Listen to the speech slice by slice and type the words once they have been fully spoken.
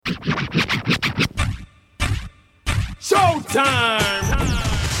time.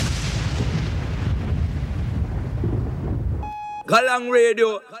 Galang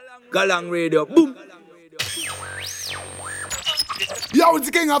Radio, boom. Yo, it's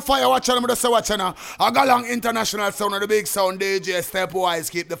the king of fire, watch them, just watch now. A Galang International sound of the big sound, DJ Stepwise,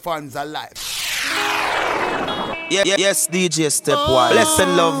 keep the fans alive. Yes, DJ Stepwise. Blessed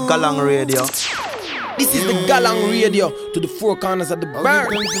love Galang Radio. This is the Galang Radio to the four corners of the bird.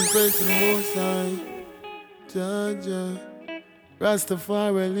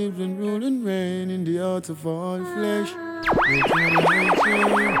 Rastafari lives and rule and reign in the heart of all flesh.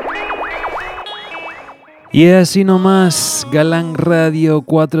 Y así nomás, Galang Radio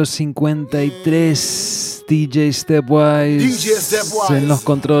 453, DJ Stepwise en los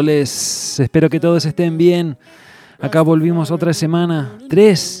controles. Espero que todos estén bien. Acá volvimos otra semana,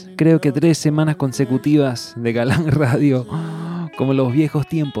 creo que 3 semanas consecutivas de Galang Radio, como los viejos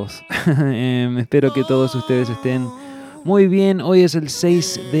tiempos. Espero que todos ustedes estén muy bien. Hoy es el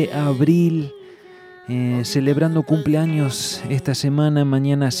 6 de abril. Celebrando cumpleaños esta semana,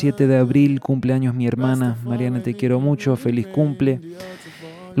 mañana 7 de abril, cumpleaños mi hermana. Mariana, te quiero mucho, feliz cumple.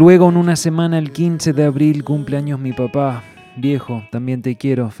 Luego en una semana, el 15 de abril, cumpleaños mi papá, viejo, también te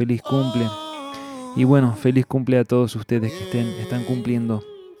quiero, feliz cumple. Y bueno, feliz cumple a todos ustedes que están cumpliendo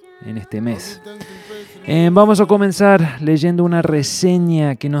en este mes. Vamos a comenzar leyendo una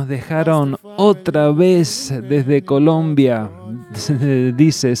reseña que nos dejaron otra vez desde Colombia.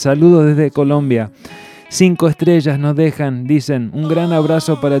 Dice, saludos desde Colombia. 5 estrellas nos dejan, dicen, un gran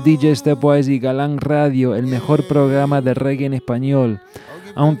abrazo para DJ Stepwise y Galang Radio, el mejor programa de reggae en español.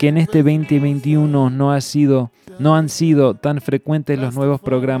 Aunque en este 2021 no han sido tan frecuentes los nuevos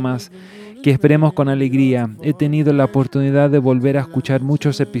programas que esperemos con alegría. He tenido la oportunidad de volver a escuchar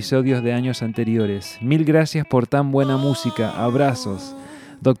muchos episodios de años anteriores. Mil gracias por tan buena música. Abrazos.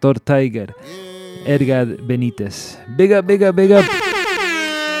 Dr. Tiger. Edgar Benítez. Big up, big up, big up.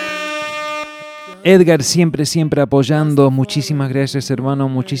 Edgar siempre apoyando. Muchísimas gracias, hermano.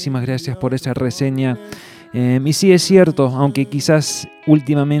 Muchísimas gracias por esa reseña. Y sí es cierto, aunque quizás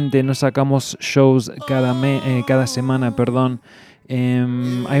últimamente no sacamos shows cada semana,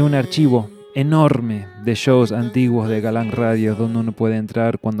 hay un archivo enorme de shows antiguos de Galang Radio donde uno puede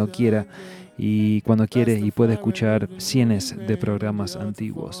entrar cuando quiere y puede escuchar cientos de programas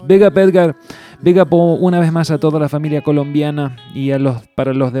antiguos. Big up Edgar, big up una vez más a toda la familia colombiana y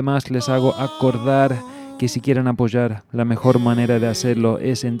para los demás les hago acordar que si quieren apoyar, la mejor manera de hacerlo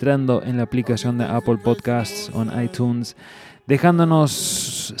es entrando en la aplicación de Apple Podcasts o en iTunes,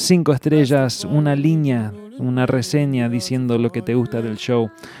 dejándonos 5 estrellas, una línea, una reseña diciendo lo que te gusta del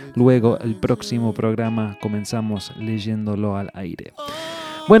show. Luego el próximo programa comenzamos leyéndolo al aire.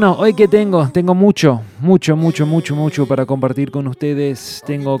 Bueno, hoy que tengo mucho para compartir con ustedes.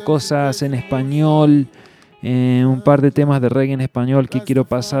 Tengo cosas en español, un par de temas de reggae en español que quiero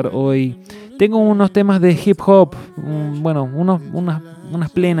pasar hoy. Tengo unos temas de hip hop,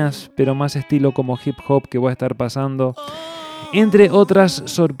 unas plenas, pero más estilo como hip hop que voy a estar pasando. Entre otras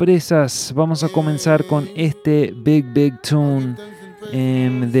sorpresas, vamos a comenzar con este Big Tune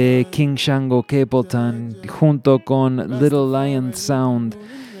de King Shango Capleton junto con Little Lion Sound.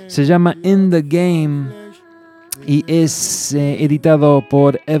 Se llama In the Game y es editado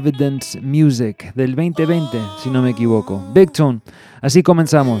por Evidence Music del 2020, si no me equivoco. Big Tune. Así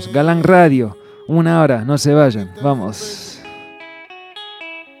comenzamos. Galang Radio, 1 hora, no se vayan. Vamos.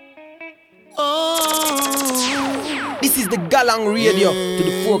 This is the Galang Radio to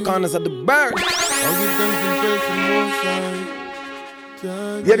the four corners of the bird.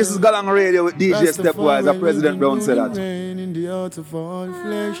 Yeah, this is Galang Radio with DJ Stepwise, as President Brown said that.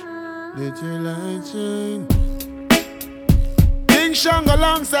 King Shango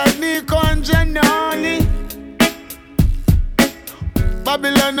alongside Nico and Janani.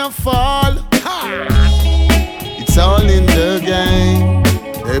 Babylon a fall. It's all in the game.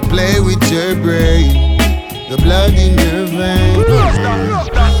 They play with your brain, the blood in your veins.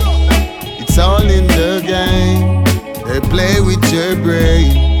 It's all in the game. They play with your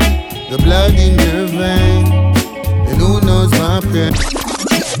brain, the blood in your veins. And who knows my pain?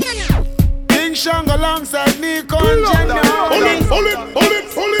 King Shango alongside Nico and Janani. Hold it.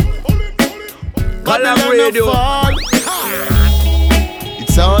 Galang Radio.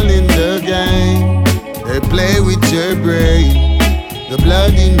 It's all in the game. They play with your brain, the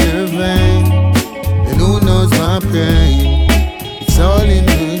blood in your veins. And who knows my pain? It's all in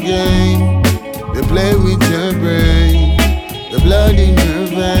the game. They play with your brain, the blood in your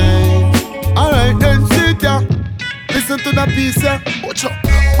veins. Alright then, sit down. Listen to the piece, yeah.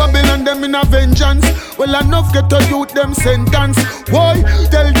 Babylon them in a vengeance. Well, enough get to youth them sentence. Why?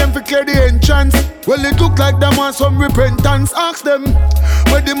 Tell them to clear the entrance. Well, it look like them want some repentance. Ask them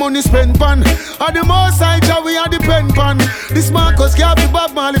where the money spent pan. Are the more side job we are the pen pan. This Marcus can't be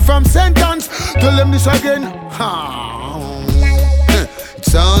Bob Marley from sentence. Tell them this again.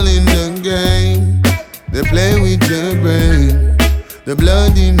 It's all in the game. They play with your brain. The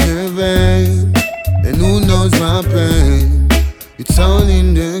blood in your vein. And who knows my pain? It's all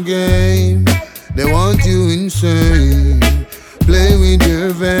in the game. They want you insane. Play with your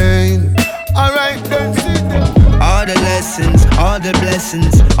vein. Alright, then sit down. All the lessons, all the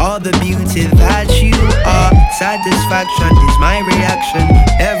blessings, all the beauty that you are. Satisfaction is my reaction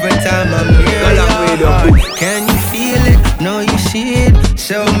every time I'm near your heart. Can you feel it? No, you see it.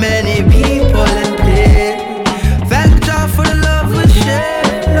 So many people in pain. Thank God for the love we share,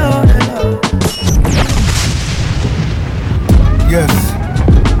 Lord. Yes.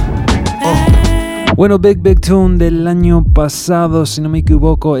 Bueno, Big Tune del año pasado, si no me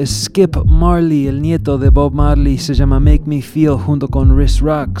equivoco, es Skip Marley, el nieto de Bob Marley, se llama Make Me Feel junto con Rick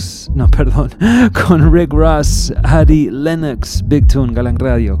Ross, Harry Lennox. Big Tune, Galang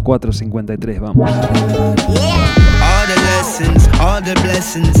Radio, 453, vamos. All the lessons, all the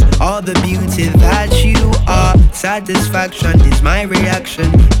blessings, all the beauty that you are. Satisfaction is my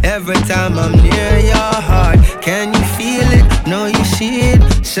reaction every time I'm near your heart. Can you feel it? No, you see it.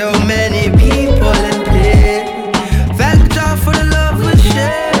 So many people in pain. Thank God for the love we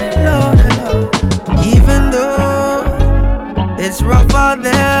share, Lord. Even though it's rough out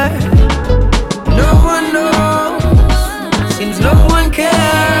there, no one knows. Seems no one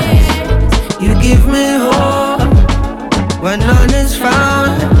cares. You give me hope when none is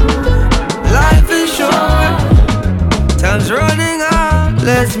found. Life is short, time's running out.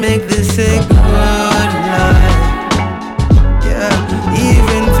 Let's make this a good night. Yeah,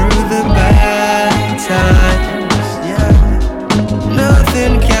 even through the bad times. Yeah,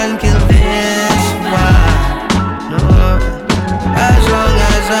 nothing can kill this vibe. No, as long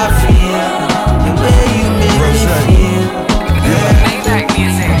as I feel the way you make me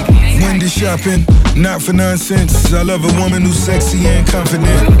feel. Wendy shopping, not for nonsense. I love a woman who's sexy and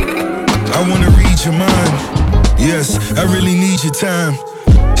confident. I wanna read your mind. Yes, I really need your time.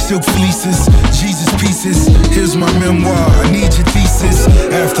 Silk fleeces, Jesus pieces. Here's my memoir, I need your thesis.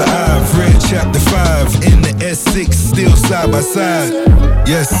 After I've read chapter 5 in the S6, still side by side.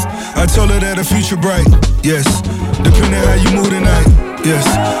 Yes, I told her that her future bright. Yes, depending how you move tonight. Yes,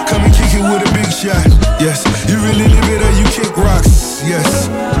 come and kick it with a big shot. Yes, you really live it or you kick rocks. Yes,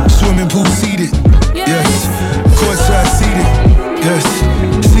 swimming pool seated. Yes, courtside seated. Yes,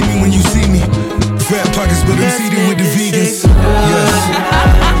 see me when you see me. Fat pockets, but I'm seated with the vegans. Yes.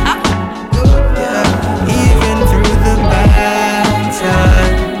 Even through the bad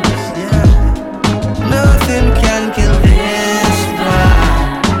times, yeah, nothing can kill this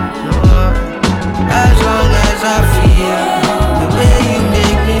vibe. No, as long as I feel the way you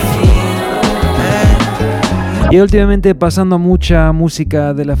make me feel. Y últimamente pasando mucha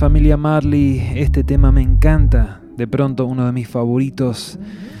música de la familia Marley, este tema me encanta. De pronto uno de mis favoritos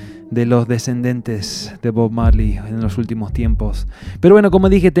de los descendientes de Bob Marley en los últimos tiempos. Pero bueno, como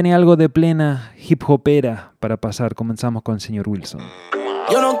dije, tenía algo de plena hip hopera para pasar. Comenzamos con el señor Wilson.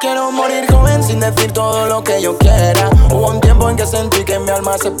 Yo no quiero morir joven sin decir todo lo que yo quiera. Hubo un tiempo en que sentí que mi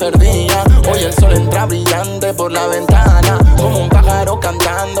alma se perdía. Hoy el sol entra brillante por la ventana, como un pájaro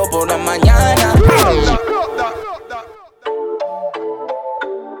cantando por la mañana.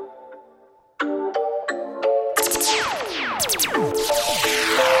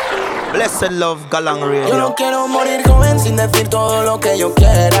 Blessed Love, Galang Radio. Yo no quiero morir joven sin decir todo lo que yo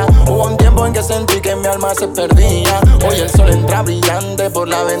quiera. Hubo un tiempo en que sentí que mi alma se perdía. Hoy el sol entra brillante por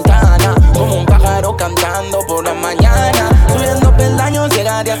la ventana, como un pájaro cantando por la mañana. Subiendo peldaños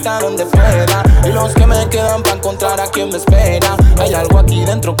llegaré hasta donde pueda, y los que me quedan para encontrar a quien me espera. Hay algo aquí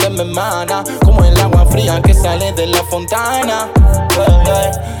dentro que me emana, como el agua fría que sale de la fontana.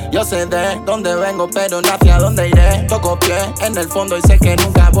 Yo sé de dónde vengo, pero no hacia dónde iré. Toco pie en el fondo y sé que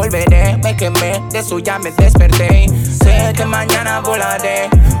nunca volveré. Me quemé, de eso ya me desperté. Sé que mañana volaré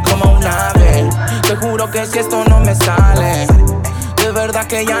como un ave. Te juro que si esto no me sale, de verdad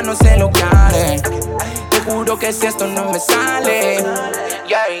que ya no sé lo que haré. Te juro que si esto no me sale,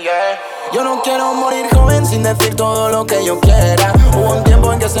 yeah, yeah. Yo no quiero morir joven sin decir todo lo que yo quiera. Hubo un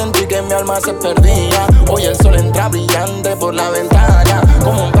tiempo en que sentí que mi alma se perdía. Hoy el sol entra brillante por la ventana,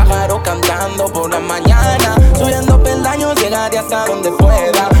 como un pájaro cantando por la mañana. Subiendo peldaños llegaré hasta donde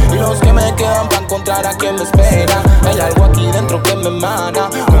pueda, y los que me quedan para encontrar a quien me espera. Hay algo aquí dentro que me emana,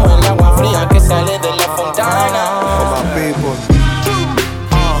 como el agua fría que sale de la fontana.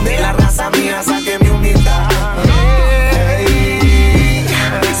 raza mía saqué mi humildad.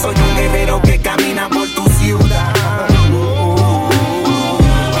 Soy un guerrero que camina por tu ciudad.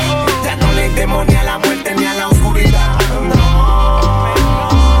 Ya no le temo ni a la muerte ni a la oscuridad. No.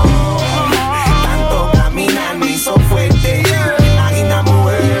 Tanto caminar me hizo fuerte. Imagina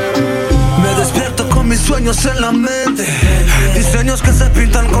mujer. Me despierto con mis sueños en la mente. Diseños que se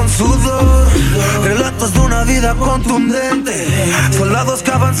pintan con sudor. Relatos de una vida contundente. Soldados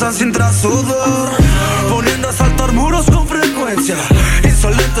que avanzan sin trasudor. Poniendo a saltar muros con frecuencia.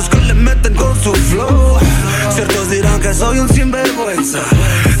 Insolentes que le meten con su flow. Ciertos dirán que soy un sinvergüenza.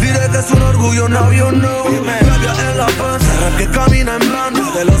 Diré que es un orgullo, no, yo no. Rabia en la panza, rap que camina en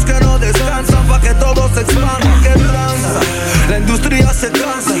banda. De los que no descansan pa' que todo se expanda. Que tranza, la industria se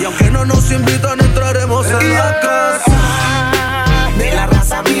cansa. Y aunque no nos invitan entraremos en la casa. De la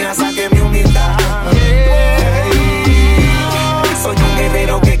raza mía saqué mi humildad. Soy un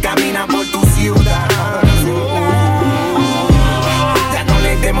guerrero que camina por tu ciudad. Ya no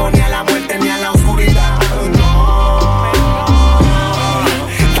le temo ni a la muerte ni a la oscuridad. No.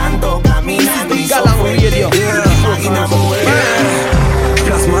 Tanto caminar me hizo fuerte. Imagina mujer.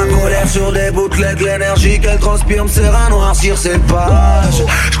 Ma colère sur des bootlegs, l'énergie qu'elle transpire me sert à noircir cette page.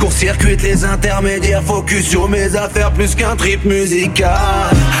 Je court-circuite les intermédiaires, focus sur mes affaires plus qu'un trip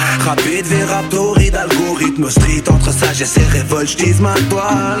musical. Rapide, raptoride, algorithme street, entre sagesse et révolte, j'tise ma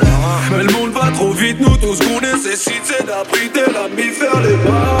toile. Mais le monde va trop vite, nous tout ce qu'on nécessite c'est d'abriter l'ami, faire les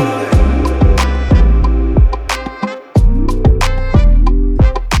bails.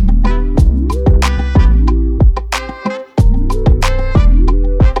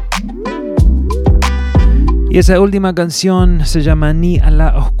 Y esa última canción se llama Ni a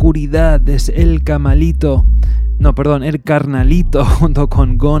la Oscuridad, es El Carnalito junto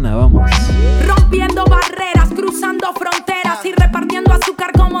con Gona, vamos. Rompiendo barreras, cruzando fronteras y repartiendo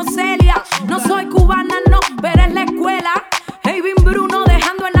azúcar como Celia. No soy cubana, no, pero en la escuela. Eivin Bruno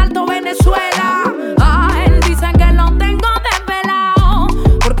dejando en alto Venezuela. A él dicen que lo tengo desvelado,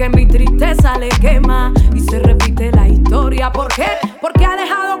 porque mi tristeza le quema y se repite la historia. ¿Por qué? Porque ha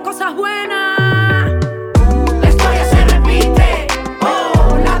dejado cosas buenas.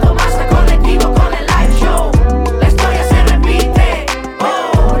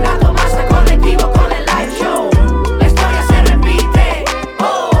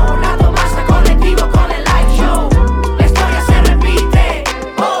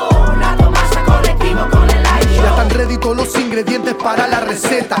 Para la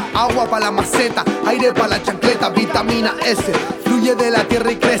receta, agua para la maceta, aire para la chancleta, vitamina S, fluye de la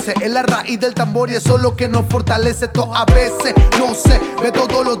tierra y crece, es la raíz del tambor y eso es lo que nos fortalece. Todo a veces, no sé, ve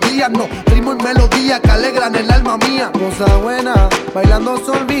todos los días, no, ritmo y melodía que alegran el alma mía. Cosa buena, bailando se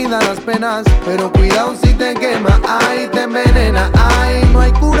olvidan las penas, pero cuidado si te quema, ay, te envenena, ay, no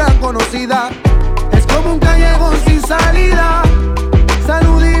hay cura conocida, es como un callejón sin salida,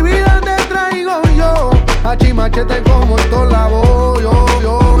 salud y vida te traigo yo. Hachi machete como esto la voy,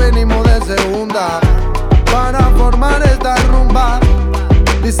 yo venimos de segunda para formar esta rumba.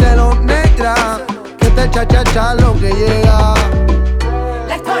 Díselo negra, que te cha lo que llega.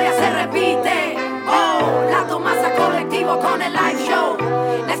 La historia se repite, oh, la Tomasa colectivo con el live show.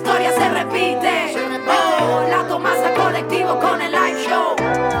 La historia se repite, oh, la Tomasa colectivo con el live show.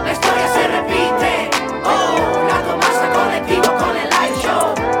 La historia se repite, oh, la Tomasa colectivo con el live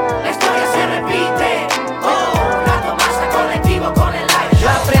show. La historia se repite. Yo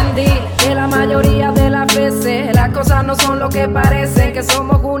aprendí que la mayoría de las veces las cosas no son lo que parecen, que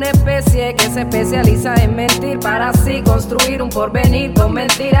somos una especie que se especializa en mentir para así construir un porvenir con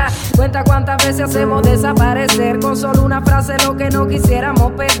mentiras. Cuenta cuántas veces hacemos desaparecer con solo una frase lo que no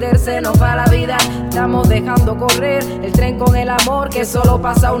quisiéramos perder. Se nos va la vida, estamos dejando correr el tren con el amor que solo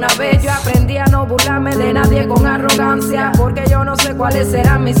pasa una vez. Yo aprendí a no burlarme de nadie con arrogancia, porque yo no sé cuáles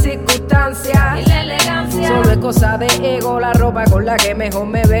serán mis circunstancias. Y la elegancia solo es cosa de ego, la ropa con la que mejor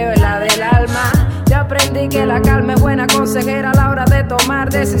me veo es la del alma. Yo aprendí que la calma es buena consejera a la hora de tomar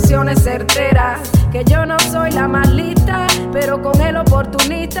decisiones certeras. Que yo no soy la más lista, pero con el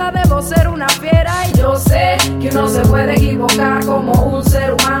oportunista debo ser una fiera. Y yo sé que uno se puede equivocar como un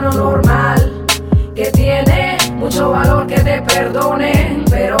ser humano normal, que tiene mucho valor que te perdonen,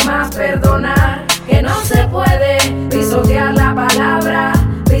 pero más perdonar que no se puede. Pisotear la palabra,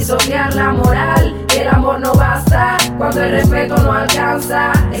 pisotear la moral. El amor no basta cuando el respeto no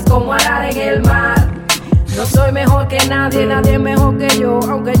alcanza. Es como arar en el mar. No soy mejor que nadie, nadie es mejor que yo.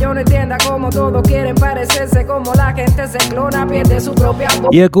 Aunque yo no entienda cómo todos quieren parecerse, como la gente se clona, pierde su propia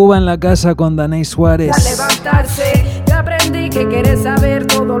voz. Y a Cuba en la casa con Danay Suárez. Al levantarse, yo aprendí que quieres saber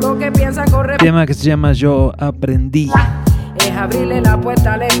todo lo que piensan con respeto. Tema que se llama Yo Aprendí. Es abrirle la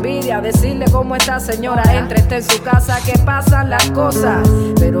puerta a la envidia, decirle cómo está señora, entre está en su casa, que pasan las cosas,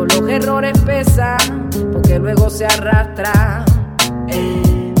 pero los errores pesan, porque luego se arrastran,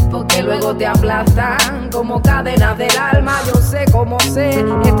 porque luego te aplastan como cadenas del alma. Yo sé cómo se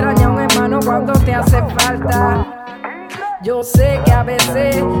extraña a un hermano cuando te hace falta. Yo sé que a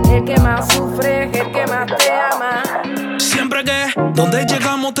veces el que más sufre es el que más te ama. Siempre que donde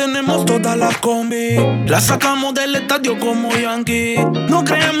llegamos tenemos todas las combi, las sacamos del estadio como Yankee. No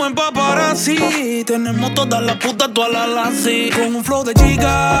creemos en paparazzi, tenemos todas las putas, todas las lassi. Con un flow de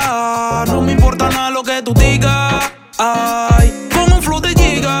chica, no me importa nada lo que tú digas. Ay, con un flow de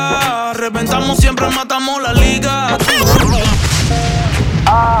giga, reventamos siempre, matamos la liga.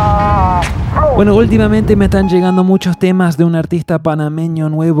 Bueno, últimamente me están llegando muchos temas de un artista panameño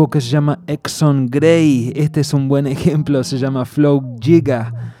nuevo que se llama Exxon Gray. Este es un buen ejemplo, se llama Flow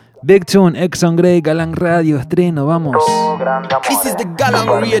Giga. Big Tune, Exxon Gray, Galang Radio, estreno, vamos. This is the Galang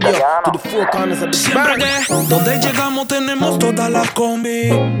Radio to the four corners of the Siempre que donde llegamos tenemos todas las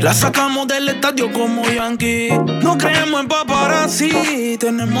combi, las sacamos del estadio como Yankee. No creemos en paparazzi,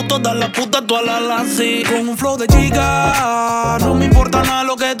 tenemos todas las putas, todas las lassi. Con un flow de chica, no me importa nada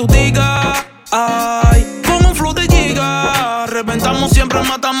lo que tú digas. Ay, con un flow de giga, reventamos siempre,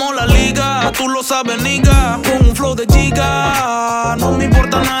 matamos la liga. Tú lo sabes, nigga. Con un flow de giga, no me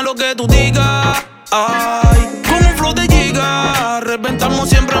importa nada lo que tú digas. Ay, con un flow de giga, reventamos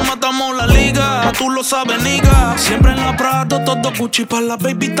siempre, matamos la liga. Tú lo sabes, nigga. Siempre en la Prado, todo Gucci pa' la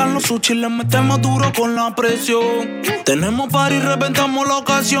baby, están los sushi. Le metemos duro con la presión. Tenemos party, reventamos la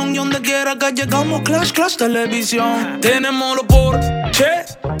ocasión. Y donde quiera que llegamos, clash, clash, televisión. Tenemos los Porsche,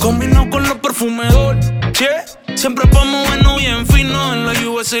 combinado con los perfumes Dolce. Siempre pa' movernos bien fino. En la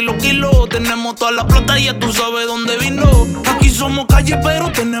US y los kilos, tenemos toda la plata, ya tú sabes dónde vino. Aquí somos calle,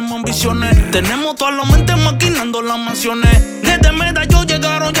 pero tenemos ambiciones. Tenemos toda la mente maquinando las mansiones. Desde medallo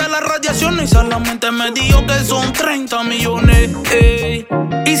llegaron ya las radiaciones. Y solamente me dijo que son 30 millones. Ey.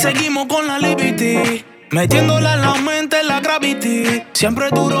 Y seguimos con la Liberty, metiéndole a la mente la gravity. Siempre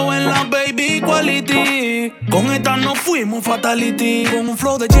duro en la baby quality. Con esta nos fuimos fatality. Con un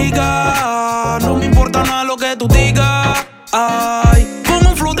flow de chica, no me importa nada lo que tú digas. Ay, con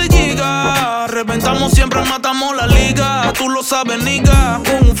un flow de giga, reventamos siempre, matamos la liga. Tú lo sabes, nigga.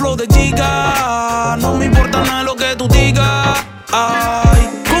 Con un flow de giga, no me importa nada lo que tú digas. Ay,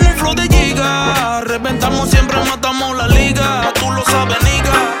 con un flow de giga, reventamos siempre, matamos la liga. Tú lo sabes,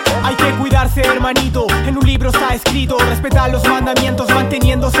 nigga. Hay que cuidarse, hermanito, en un libro está escrito: respetar los mandamientos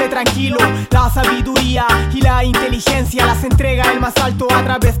manteniéndose tranquilo. La sabiduría y la inteligencia las entrega el más alto a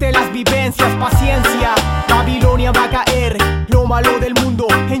través de las vivencias. Paciencia, Babilonia va a caer, lo malo del mundo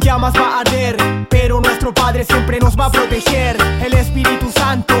en llamas va a arder, pero nuestro Padre siempre nos va a proteger. El Espíritu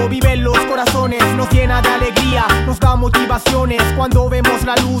Santo vive en los corazones, nos llena de alegría, nos da motivaciones. Cuando vemos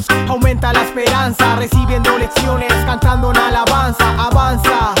la luz aumenta la esperanza, recibiendo lecciones, cantando en alabanza.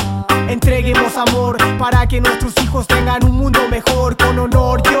 Avanza, entreguemos amor para que nuestros hijos tengan un mundo mejor. Con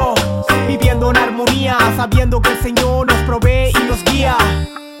honor yo, viviendo en armonía, sabiendo que el Señor nos provee y nos guía.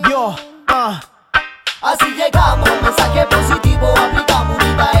 Yo, Así llegamos, mensaje positivo aplicamos.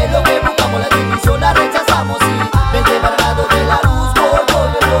 Unidad es lo que buscamos, la división la rechazamos. Y vente barrado de la luz,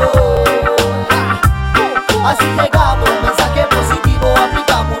 Así llegamos, mensaje positivo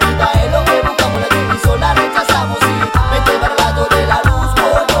aplicamos. Unidad es lo que buscamos, la división la rechazamos. Y vente barrado de la luz,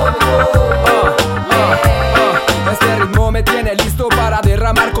 Este ritmo me tiene listo para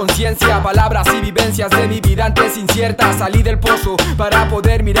derramar conciencia, palabras y vivencias de mi vida antes incierta. Salí del pozo para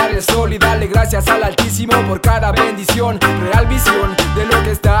poder mirar el sol y darle gracias al Altísimo por cada bendición. Real visión de lo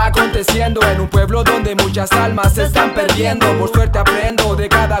que está aconteciendo en un pueblo donde muchas almas se están perdiendo. Por suerte aprendo de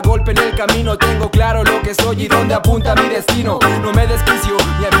cada golpe en el camino. Tengo claro lo que soy y dónde apunta mi destino. No me desquicio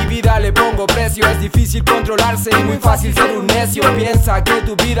y a mi vida le pongo precio. Es difícil controlarse y muy fácil ser un necio. Piensa que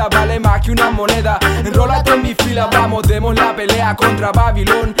tu vida vale más que una moneda. Enrólate en mi fila, vamos, demos la pelea contra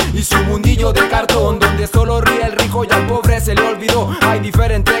Babilón y su mundillo de cartón, donde solo ríe el rico y al pobre se le olvidó. Hay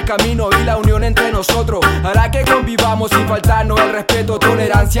diferentes caminos y la unión entre nosotros hará que convivamos sin faltarnos el respeto.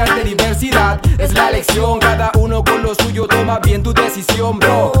 Tolerancia ante diversidad es la elección. Cada uno con lo suyo, toma bien tu decisión,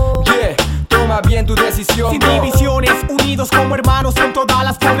 bro. Yeah, toma bien tu decisión, sin bro. divisiones, unidos como hermanos en todas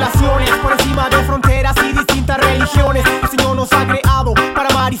las poblaciones, por encima de fronteras y distintas religiones. El Señor nos ha creado para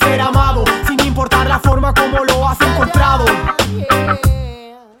amar y ser amado, sin importar la forma como lo has encontrado.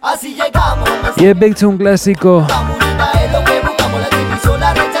 Así llegamos, Y es Big Tune clásico. Unidad es lo que buscamos, la división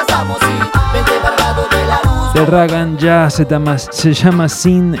la rechazamos. Y vente barrado de la luz. De Ragan ya se llama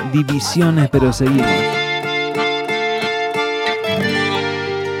Sin Divisiones, pero seguimos.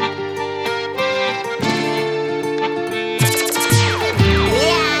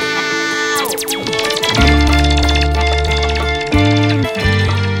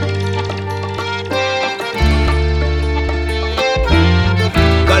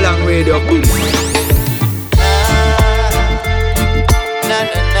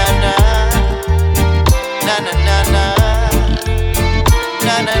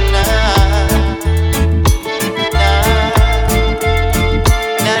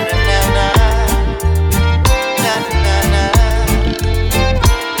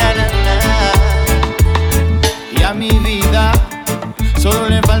 Solo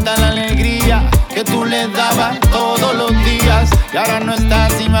le falta la alegría que tú le dabas todos los días. Y ahora no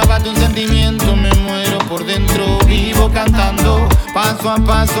estás y me abate un sentimiento. Me muero por dentro, vivo cantando. Paso a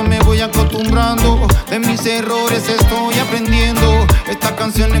paso me voy acostumbrando. De mis errores estoy aprendiendo. Estas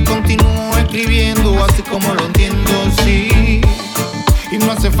canciones continúo escribiendo, así como lo entiendo, sí. Y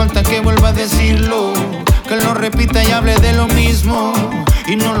no hace falta que vuelva a decirlo, que lo repita y hable de lo mismo.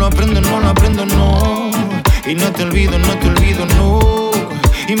 Y no lo aprendo, no. Y no te olvido, no.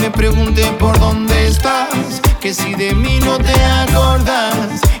 Y me pregunté por dónde estás, que si de mí no te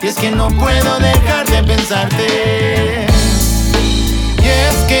acordas. Y es que no puedo dejar de pensarte. Y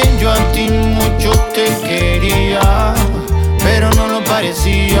es que yo a ti mucho te quería, pero no lo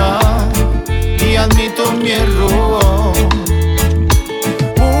parecía. Y admito mi error.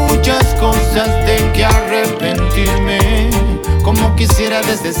 Muchas cosas de que arrepentirme, como quisiera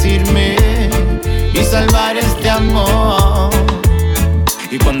desdecirme y salvar este amor.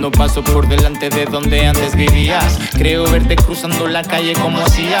 Y cuando paso por delante de donde antes vivías, creo verte cruzando la calle como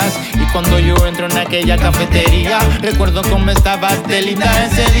hacías. Y cuando yo entro en aquella cafetería, recuerdo cómo estabas de linda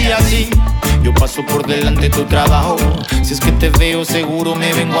ese día, sí. Yo paso por delante de tu trabajo, si es que te veo seguro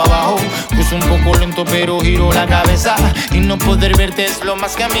me vengo abajo. Cruzo un poco lento pero giro la cabeza, y no poder verte es lo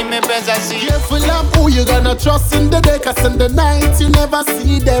más que a mí me pesa, sí. Careful of who you gonna trust in the day, cause in the night you never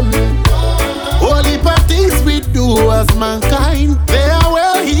see them. All heap of things we do as mankind, they are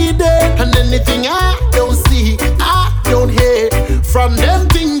well hidden. And anything I don't see, I don't hear. From them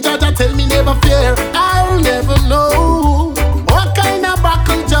things that I tell me never fear, I'll never know what kind of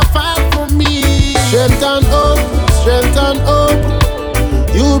battle you fight for me. Strength and hope,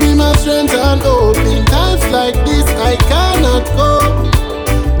 you be my strength and hope. In times like this I cannot cope.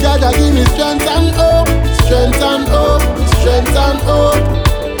 Dada give me strength and hope, strength and hope, strength and hope.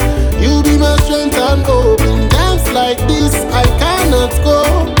 You be my strength and hope. In times like this I cannot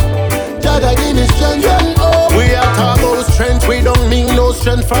cope. Dada give me strength and hope. We are talking about strength, we don't mean no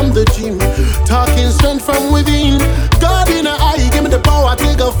strength from the gym. Talking strength from within. God in a eye, give me the power,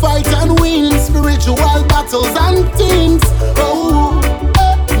 take a fight and win. Spiritual battles and things. Oh,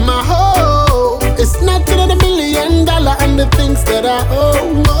 my hope, it's not $1 million and the things that I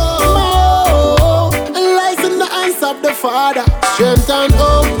owe. Oh, lies in the hands of the Father. Strength and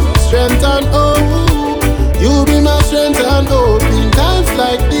hope, strength and hope. You be my strength and hope. In times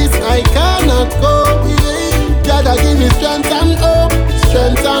like this I cannot cope. Dada give me strength and hope,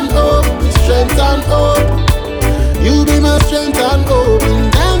 strength and hope, strength and hope. You be my strength and hope. In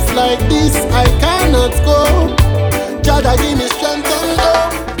times like this I cannot cope. Dada give me strength and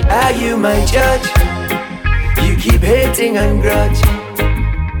hope. Are you my judge? You keep hating and grudge,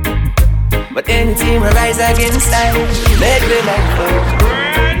 but anything rise against I, make me like fun.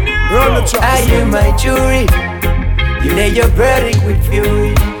 Are you my jury? You lay your verdict with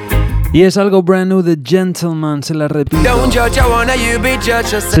fury. Y es algo brand new de Gentleman, se la repito. Don't judge, I wanna you be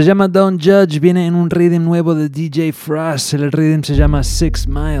judge yourself. Se llama Don't Judge, viene en un rhythm nuevo de DJ Frost. El rhythm se llama 6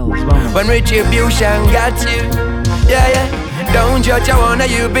 Miles. Vamos. When retribution got you, yeah. Don't judge, I wanna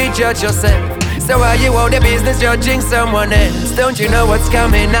you be judge yourself. So why you out the business judging someone else? Don't you know what's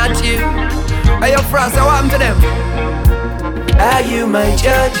coming at you? Are you Frost, what happened to them? Are you my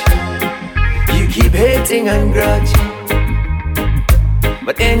judge? You keep hating and grudge,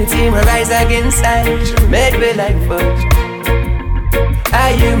 but anything rise against I, make me like fudge.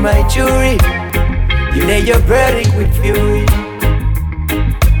 Are you my jury? You lay your verdict with fury.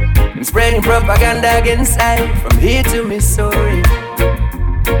 I'm spreading propaganda against I, from here to Missouri.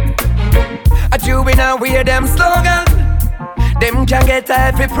 A juvenile wear them slogan, them can get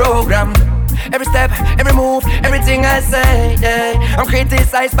every program. Every step, every move, everything I say, yeah. I'm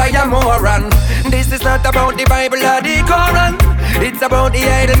criticized by a moron. This is not about the Bible or the Quran. It's about the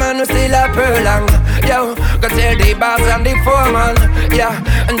idle man who still a furlong. Yo, go tell the boss and the foreman, yeah,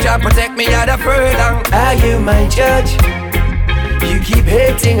 and just protect me at a furlong. Are you my judge? You keep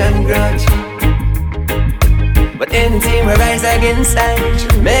hating and grudge, but anything we rise against I,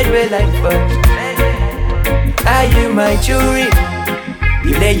 make me like fudge. Are you my jury?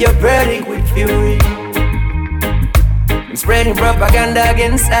 You lay your verdict with fury. I'm spreading propaganda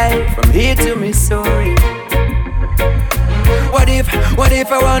against I, from here to Missouri. What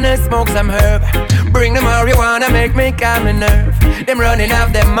if I wanna smoke some herb? Bring the marijuana, make me calm my nerve. Them running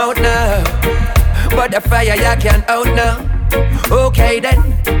off them mouth now, but the fire you can't out now. Okay then,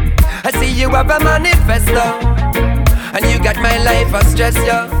 I see you have a manifesto, and you got my life a stress,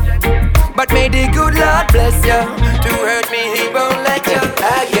 yo. But may the good Lord bless you. To hurt me, he won't let you.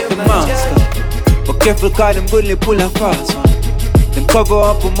 I give my judge. But careful, cause them bully pull a fast one. Them cover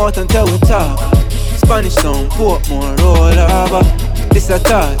up a mouth until we talk. Spanish Town, Portmore, roll over. This a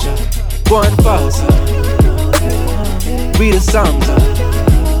torture. Go on faster. Read the songs.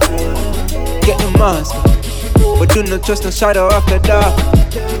 Get the mask. But do not trust no shadow of the dark.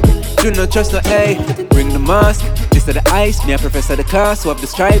 Do not trust no A. Bring the mask. This is the ice. Me a professor the class. Who have the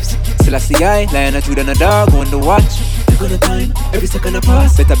stripes. Still I see I. Lion a Jude and a dog. On the watch. Take on the time. Every second I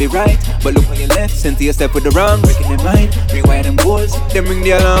pass. Better be right. But look on your left. Send to yourself with the wrong. Breaking their mind. Bring wire them goals. Then ring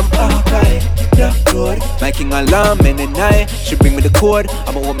the alarm. Okay. Black road. My king alarm. Men and I. Should bring me the code.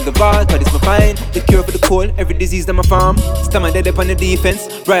 I'ma open the vault. Cause it's my fine. The cure for the cold. Every disease that my farm. Stammer dead up on the defense.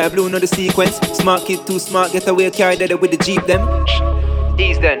 Riot blue know the sequence. Smart kid too smart. Get away carry dead with the jeep them.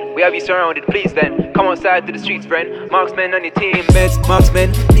 Ease then, we have you surrounded, please then. Come outside to the streets, friend. Marksmen on your team, meds,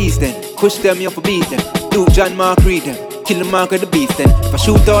 marksmen, ease then. Push them, you have to beat them. Luke, John, Mark, read them. Kill the mark of the beast then. If I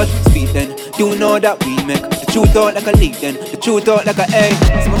shoot out, speed then. Do know that we make the truth out like a leak then. The truth out like a egg.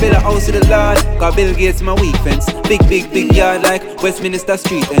 So I build a house to the Lord. Got Bill Gates in my weak fence. Big, big, big yard like Westminster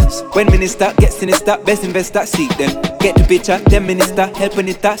street ends. When minister gets sinister, best investor seek them. Get the picture, them minister, helping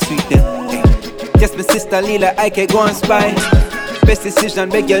it that sweet them. Just my sister Lila, I can go and spy. Best decision,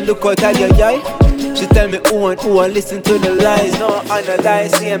 beg you look out at your eye. She tell me who and listen to the lies. No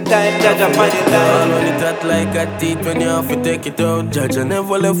analyze, same time, judge up on the line. All on it hot like a teeth when you have to take it out. Judge, I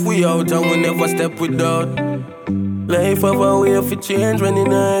never left we out and we never step without. Life have a way for change when you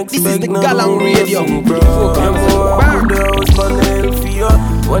not expect. This is the Galang Radio. The house for nail for you.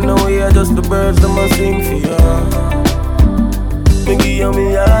 When we are just the birds that must sing for you. Me give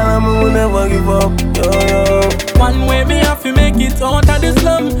me all and me will never give up, yo. One way me have to make it out of the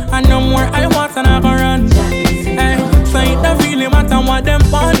slum. And no more I want and I go run. Hey, so it don't really matter what them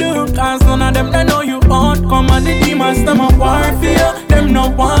want do. Cause none of them they know you out. Come on the demons, them a war for you. Them no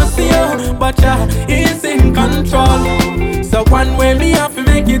want see you, but ya is in control. So one way me have to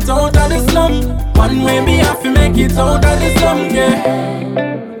make it out of the slum. One way me have to make it out of the slum, yeah.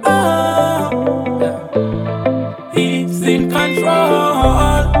 Oh, he's in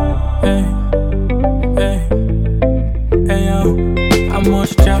control. Hey, hey, hey, yo. How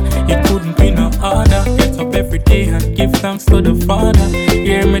much job? It couldn't be no harder. Get up every day and give thanks to the Father.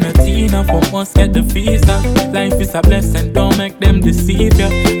 Hear me not enough for us get the visa. Life is a blessing, don't make them deceive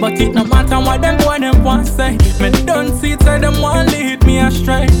you. But it no matter what them boy them want say. Me don't see it, them want lead me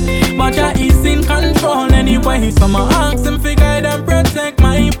astray. But Jah is in control anyway. So my ask him fi guide and protect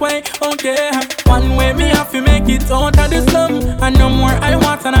my way. Okay, one way me have to make it out of the slum. And no more I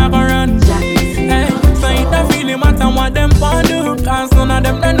want and I go run. Hey, so it don't really matter what them want do. Cause none of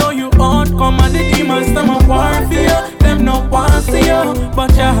them they know you out. Come on the demons, them a war for you. Them no want see you,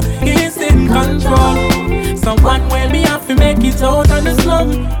 but Jah is in control. So one way me have to make it out of the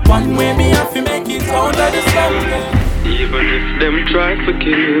slum. One way me have to make it out of the slum. Even if them try to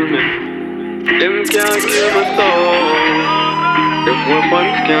kill me, them can't kill my soul. Them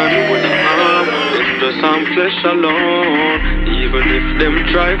weapons can't do the harm. It's just some flesh alone. Even if them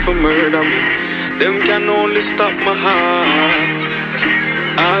try to murder me, them can only stop my heart.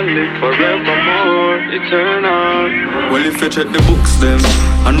 I'll live forevermore, eternal. Well, if you check the books then,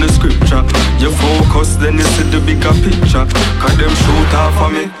 and the scripture, you focus, then you see the bigger picture. Cause them shoot off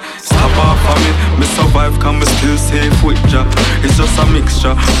of me, stop off of me. Me survive, can me still safe with Jah. It's just a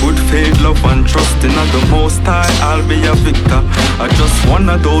mixture, good faith, love and trust in the Most High, I'll be a victor. I just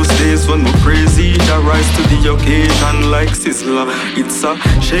one of those days when we praise Jah, rise to the occasion like Sizzler. It's a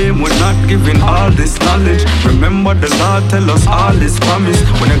shame we're not giving all this knowledge. Remember the Lord tell us all His promise.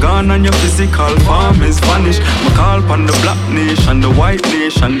 When you're gone and your physical form is vanished, we call upon the black nation, the white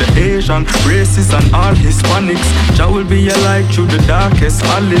nation, the Asian races and all Hispanics. Jah will be your light through the darkest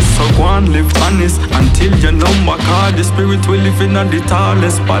alleys. So go and live honest until your number card. The spirit will live in the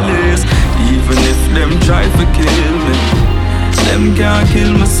tallest palace. Even if them try to kill me, them can't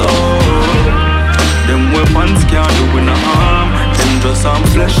kill my soul. Them weapons can't do no harm. Them just some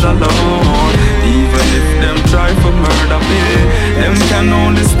flesh alone. Even if them try to murder me, them can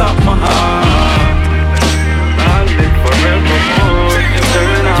only stop my heart. I'll live forevermore,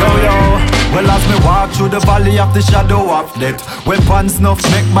 eternal. Yo, yo. Well, as me walk through the valley of the shadow of death, weapons enough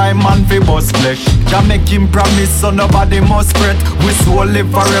make my man fi bust flesh. Jah make him promise so nobody must fret. We soul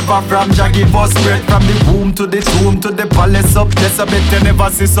live forever from Jah give us breath. From the womb to the tomb to the palace up there. I bet you never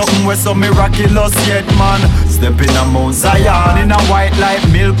see something where so miraculous yet, man. Step in a Mount Zion in a white like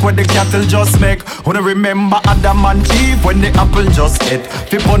milk where the cattle just make. Wanna remember Adam and Eve when the apple just ate.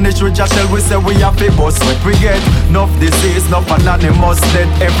 Fi punish we just tell we say we have fi bust sweat. We get enough disease, enough anonymous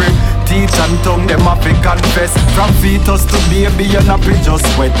dead every teeth and tongue, them have to confess. From fetus to baby, you're not just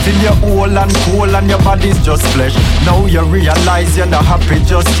wet. Till you're old and cold and your body's just flesh. Now you realize you're not happy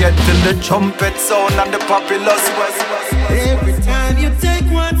just yet. Till the trumpet sound and the populace west. Every time you take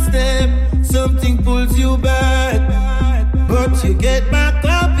one step, something pulls you back, but you get back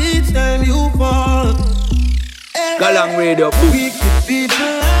up each time you fall. Galang Radio. Wicked people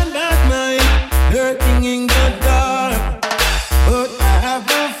and bad mind, lurking in the dark, but I have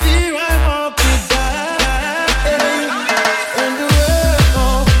no fear, I walk with God. And the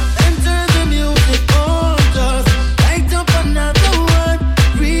world enter the music on, just light up another one,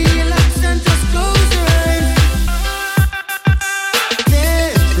 relax and just close your eyes.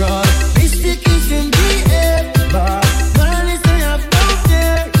 Natural, mystic is in the air, but man is I have no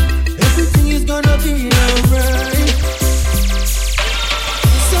fear, everything is gonna be alright.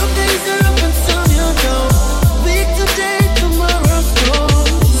 Some days are up and some you're down. Weak today, tomorrow's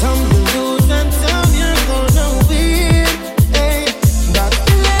gone. Some you lose and some you're gonna win. Hey, that's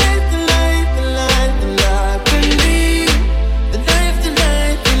the life, the life, the life, the life we live. The life, the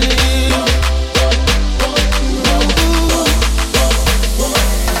life we live.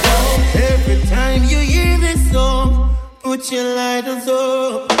 Every time you hear this song, put your lighters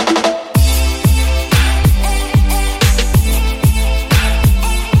up.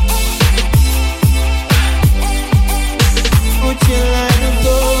 Put your lighters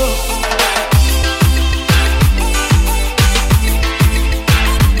up.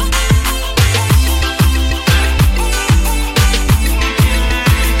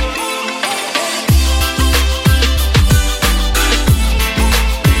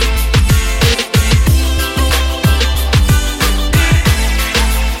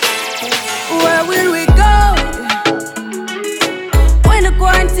 Where will we go when the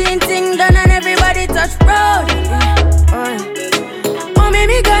quarantine thing done and everybody touch road? Oh,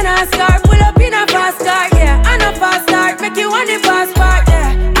 maybe gonna start pull up in a fast car, yeah. And a fast start make you want the fast part,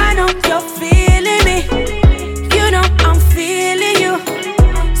 yeah. I know you're feeling me, you know I'm feeling you.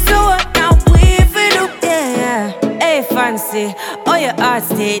 So what now we feel do, yeah. Hey fancy, oh your heart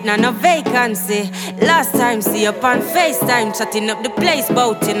state, now no vacancy. Last time see up on FaceTime, chatting up the place,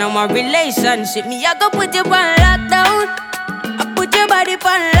 bout in our relationship. Me I go put you on lockdown, I put your body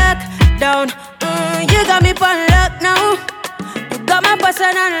on lockdown. You got me on lock now. Got my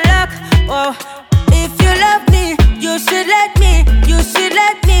passion on lock. Oh, if you love me, you should let me. You should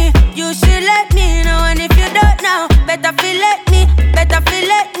let me. You should let me know. And if you don't know, better feel let me. Better feel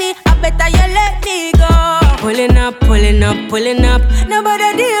let me. I better you let me go. Pulling up, pulling up, pulling up.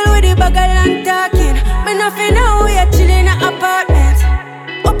 Nobody deal with the bagel and talking. Me nothing know we are chilling in an apartment.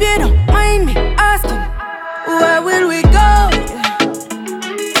 Hope you don't mind me asking, where will we go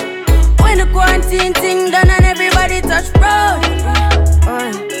when the quarantine thing done and everybody touch road?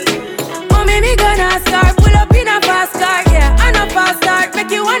 Oh, maybe gonna start pull up in a fast car, yeah. And a fast start make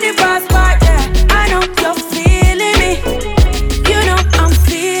you want the fast part, yeah. I know you're feeling me, you know I'm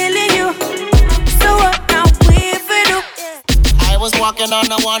feeling you. So what now we for do? I was walking on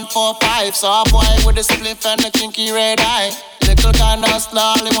the 145, saw a boy with a spliff and a kinky red eye. Little kind of hustler,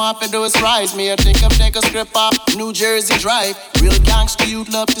 all he want to do is rise. Me, I think him take a script off New Jersey Drive. Real gangster, you'd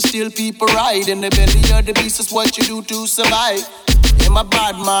love to steal people ride. In the belly of the beast is what you do to survive. I'm a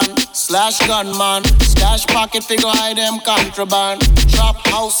bad man, slash gunman. Stash pocket figure hide them contraband. Drop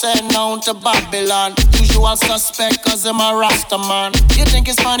house and down to Babylon. Usual suspect cause I'm a Rasta man. You think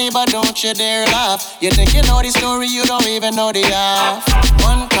it's funny but don't you dare laugh. You think you know the story, you don't even know the half.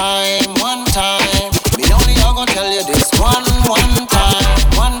 One time, me only I'm gonna tell you this one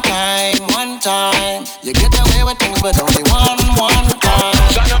time. You get away with things but only one time.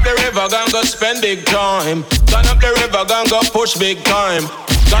 Gone up the river, gone go spend big time. Gone up the river, gone go push big time.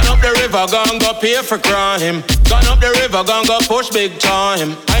 Gone up the river, gone go pay for crime. Gone up the river, gone go push big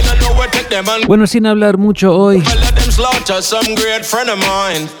time. I don't know what take them and Bueno, sin hablar mucho hoy, let them slaughter some great friend of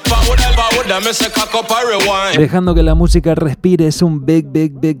mine. Forward, miss a cock up a rewind. dejando que la música respire, es un big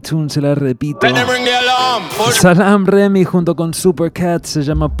tune, se la repito. Let them ring the alarm. Push. Salam Remy junto con Supercat, se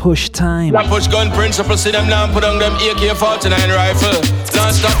llama Push Time. That push gun principle, see them now put on them AK-49 rifle.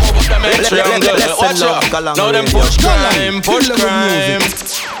 Don't stop over them triangle. Watch out, now them push crime.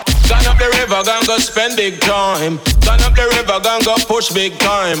 Gone up the river, gone go spend big time. Gone up the river, gone go push big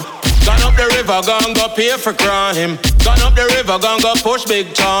time. Gone up the river, gone go pay for crime. Gone up the river, gone go push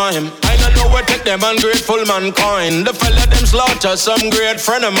big time. I don't know where take them ungrateful mankind. The fella them slaughter some great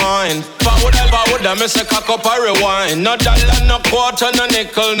friend of mine. Forward, miss a cock up a rewind. No dollar, no quarter, no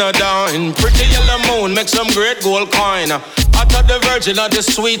nickel, no dime. Pretty yellow moon, make some great gold coin. I thought the virgin of the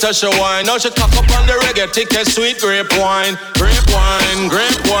sweeter she wine. Now she cock up on the reggae, take a sweet grape wine.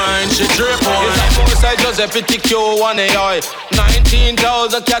 Grape wine, she she drape on. It's like most I Giuseppe TQ1 AI.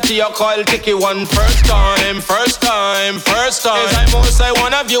 19,000 catty a coil ticky one. First time. It's like most I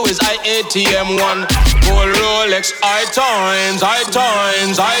one of you is IATM1. Gold Rolex, high times.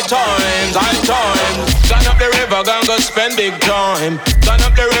 Gone up the river, gone go spend big time. Gone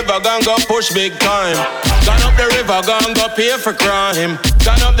up the river, gone go push big time. Gone up the river, gone go pay for crime.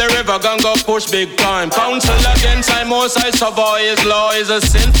 Gone up the river, gone go push big time. Counsel against I most I survive. Law is a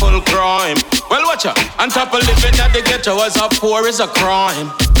sinful crime. Well, watch out. On top of living at the ghetto as a poor is a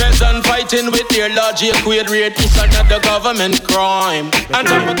crime. Peasant fighting with their logic with rate is another government crime. On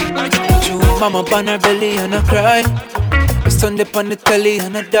top of mama on her belly and I cry. My son dip on the telly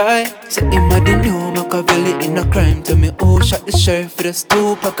and I die. Say him a the new Machiavelli in a crime. Tell me who shot the sheriff with a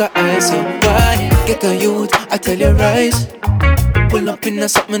 2-pack of eyes. So why get a youth, I tell you rise. Pull up in a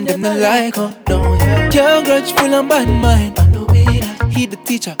something them not like, oh no, yeah. Young grudge full of bad mind. I know it, he the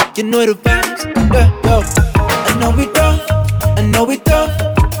teacher, you know the vibes. Yeah, yo. I know it tough,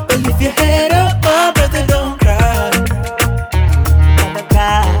 but lift your head up, my brother, don't cry. Don't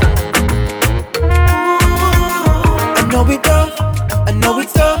cry. I know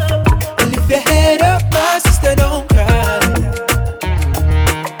it's tough, but lift your head up, my sister, don't cry.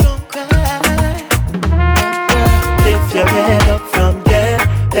 Don't cry. Lift your head up from there,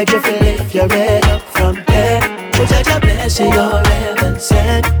 beg you to lift your head up from there. Oh, Jaja, bless you, your heaven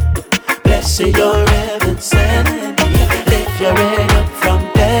sent. Bless you, your heaven sent. Lift your head up from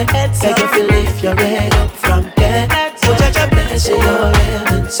there, beg you to lift your head up from there. Oh, Jaja, bless you, your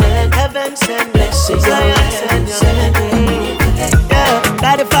heaven sent. Bless you, your heaven sent.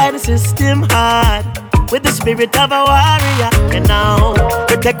 Gotta fight the system hard with the spirit of a warrior. And now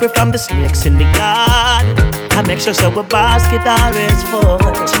protect me from the snakes in the garden. I make sure our basket always full.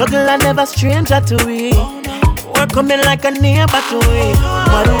 Struggle and never stranger to we. We're coming like a neighbor to we.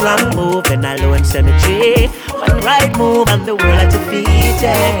 One wrong move and I low in cemetery. One right move and the world at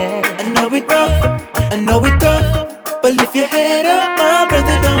defeated. I know it rough, but lift your head up, my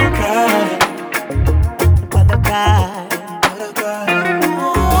brother, don't cry. Brother, cry.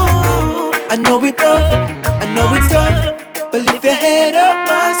 I know it's tough, but lift your head up,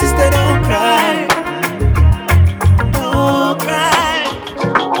 my sister, don't cry. Don't cry.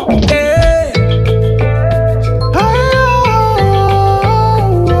 Hey.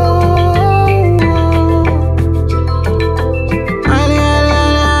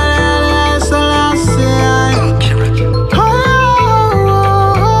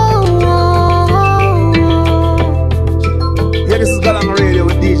 Yeah, this is Galang Radio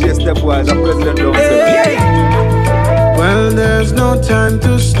with DJ Stepwise, I'm President Dom. Well, there's no time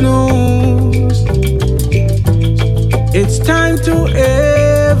to snooze. It's time to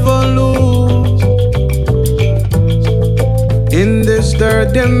evolve in this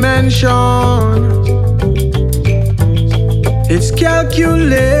third dimension. It's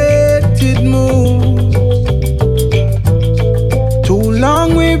calculated moves. Too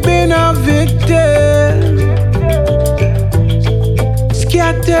long we've been a victim,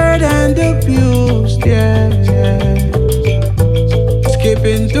 scattered and abused, yeah.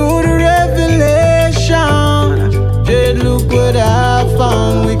 Skipping through the revelation, yeah, look what I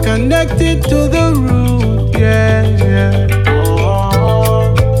found. We connected to the root, yeah.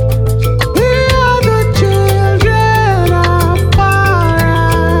 We are the children of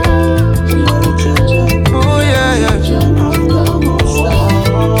fire. Oh yeah.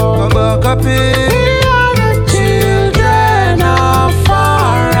 Come back up here.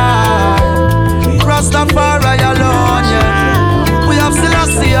 Rastafari alone, yeah. We have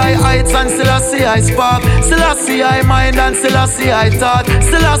Selassie I heights and Selassie I spark, Selassie I mind and Selassie I thought,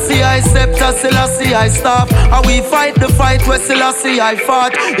 Selassie I scepter, Selassie I staff. And we fight the fight where Selassie I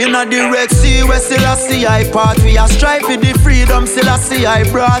fought. In a direct sea where Selassie I part. We are strive for the freedom Selassie I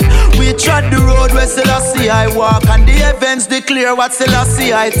brought. We trod the road where Selassie I walk. And the events declare what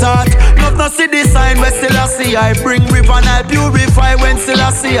Selassie I taught. Not see the sign where Selassie I bring. River and I purify when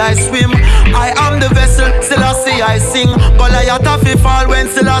Selassie I swim. I am the vessel, Selassie I sing. Goliath of the fall when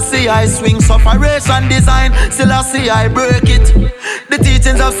Selassie I swing. Sufferation design, Selassie I break it. The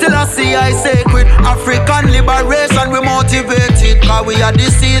teachings of Selassie I sacred. African liberation we motivated. Cause we are the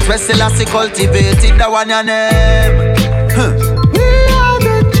seeds where Selassie cultivated. That one your name. We are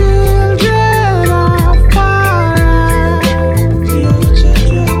the children of fire. We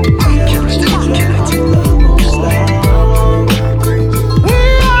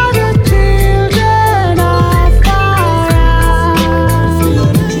are the children of fire.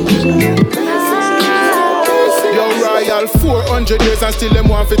 100 years and still them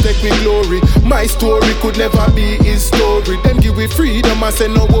want to take me glory. My story could never be his story. Them give we freedom and say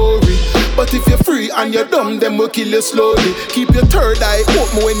no worry. But if you're free and you're dumb, them will kill you slowly. Keep your third eye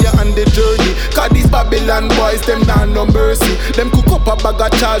open when you're on the journey. Cause these Babylon boys, them not no mercy. Them cook up a bag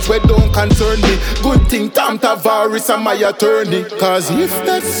of charge where don't concern me. Good thing Tam Tavares and my attorney. Cause if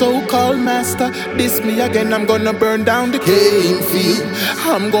that so-called master diss me again, I'm gonna burn down the cane field.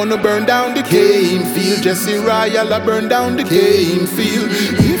 I'm gonna burn down the cane field. Jesse Royal, I burn down the cane field.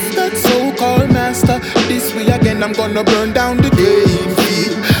 If that so-called master diss me again, I'm gonna burn down the cane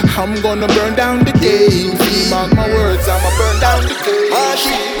field. I'm gonna burn down the cane field. Mark my words, I'ma burn down the cane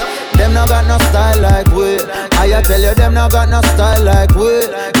field. Them no got no style like we. I tell you, them no got no style like we.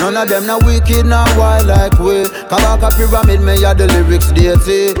 None of them no wicked, no wild like we. Kabaka Pyramid, me ya the lyrics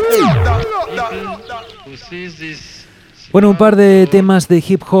deity. Bueno, un par de temas de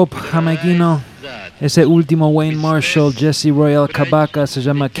hip hop jamaiquino. Ese último Wayne Marshall, Jesse Royal, Kabaka, se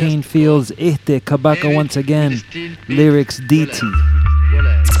llama Cane Fields. Este, Kabaka Once Again, lyrics DT.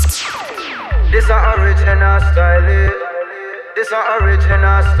 This a original style. This a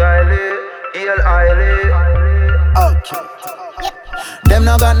original style. Okay. Them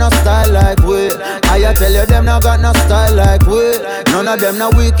no got no style like we. I tell you, them no got no style like we. None of them no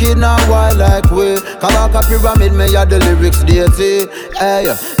wicked, no wild like we. Kabaka Pyramid, me ya the lyrics deity. Hey,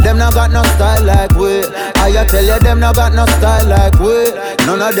 them no got no style like we. I tell you, them no got no style like we.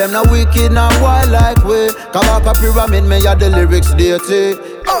 None of them no wicked, no wild like we. Kabaka Pyramid, me ya the lyrics deity.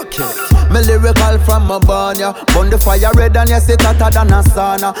 Okay. Me lyrical from my barn, yeah. Burn the fire red and yes, it hotter than a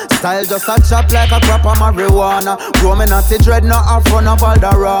sauna. Style just a chop like a crop of marijuana. Grow me not dread, not afro, no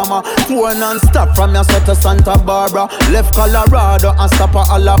Valderrama. Tour non-stop from your to Santa Barbara. Left Colorado and stop at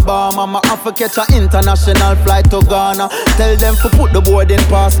Alabama. Ma have to catch a international flight to Ghana. Tell them to put the boarding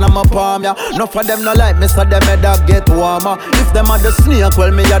pass na my palm, yeah. No for them no like me, so them head a get warmer. If them are the snake,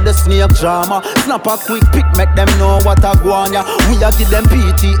 well me are the snake drama. Snap a quick pick, make them know what I want, yeah. We a give them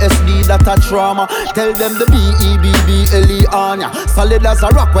PTSD, that a trauma. Tell them the BEBBLE on ya. Solid as a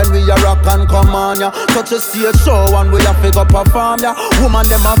rock when we a rock and come on ya. Touch a stage show and we a pick up a farm ya. Woman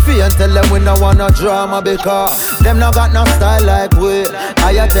them a fear and tell them we no want no drama. Because them no got no style like we.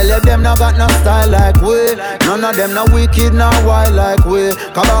 I tell you them no got no style like we. None of them no wicked, no wild like we.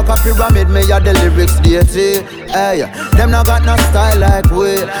 Kabaka Pyramid, me ya the lyrics deity. Hey, them no got no style like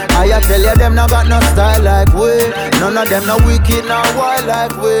we. I tell you them no got no style like we. None of them no wicked, no wild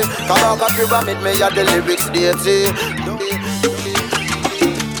like we. Kabaka Pyramid, me ya the lyrics deity.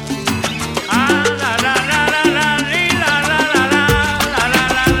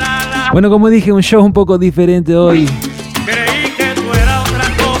 Bueno, como dije, un show un poco diferente hoy. Creí que tú eras otra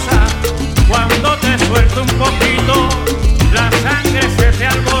cosa. Cuando te suelto un poquito, la sangre se te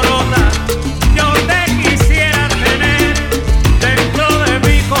alborota. Yo te quisiera tener dentro de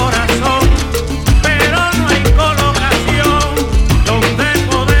mi corazón, pero no hay colocación donde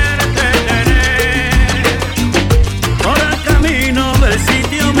poderte tener. Por el camino del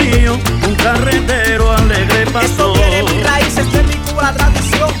sitio mío, un carretero alegre pasó. Esto tiene mis raíces, de mi pura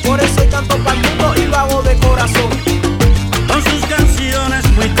tradición. Por eso canto para el mundo y lo hago de corazón. Con sus canciones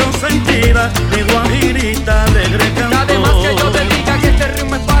muy consentidas, mi guajirita alegre cantó. Además que yo te diga que este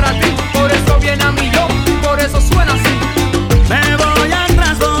ritmo es para ti, por eso viene a millón, por eso suena así. Me voy al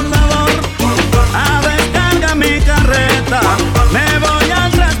transbordador a descargar mi carreta. Me voy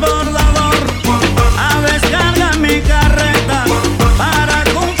al transbordador a descargar mi carreta para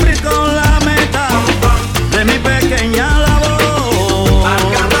cumplir con la meta de mi pequeña labor.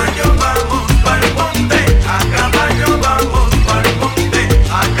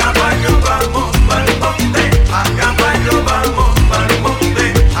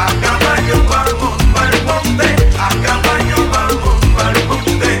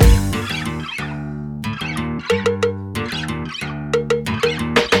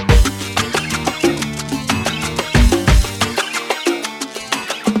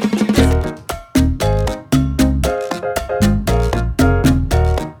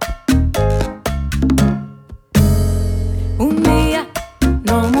 Un día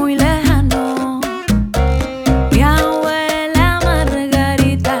no muy lejano, mi abuela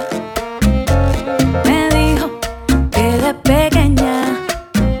Margarita me dijo que de pequeña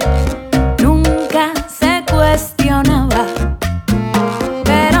nunca se cuestionaba,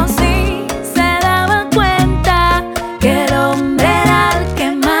 pero sí se daba cuenta que el hombre era el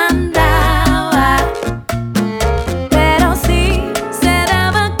que mandaba. Pero sí se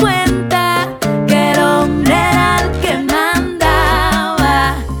daba cuenta que el hombre era el que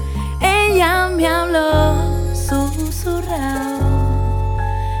mandaba. Ella me habló susurrado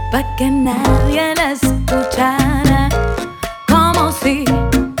pa' que nadie la escuchara. Con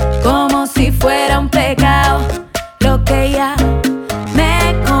si fuera un pecado lo que ella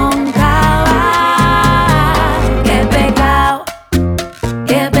me contaba. Qué pecado,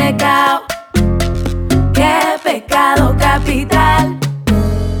 qué pecado, qué pecado capital.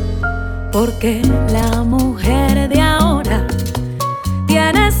 Porque la mujer de ahora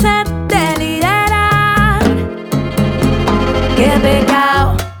tiene sed de liderar. Qué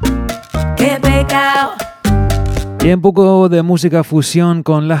pecado, qué pecado. Y un poco de música fusión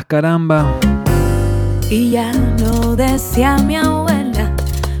con Las Caramba. Y ya lo decía mi abuela,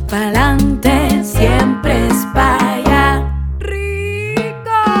 pa'lante siempre es pa' allá.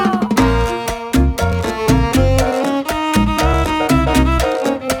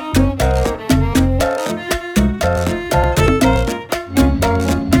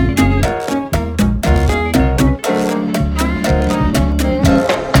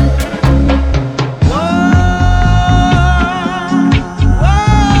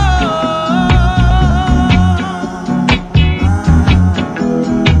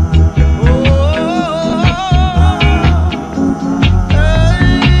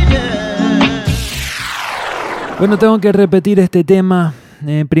 Bueno, tengo que repetir este tema.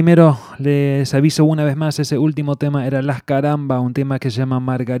 Primero les aviso una vez más, ese último tema era Las Caramba, un tema que se llama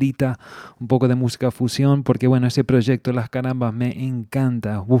Margarita, un poco de música fusión, porque bueno, ese proyecto Las Carambas me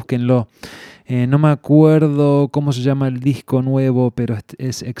encanta, búsquenlo. No me acuerdo cómo se llama el disco nuevo, pero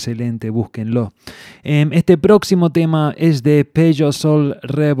es excelente, búsquenlo. Este próximo tema es de Peyo Sol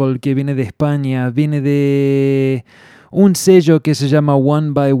Rebel, que viene de España, viene de un sello que se llama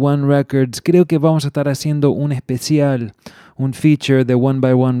One by One Records. Creo que vamos a estar haciendo un especial, un feature de One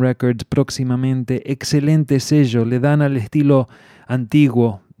by One Records próximamente. Excelente sello, le dan al estilo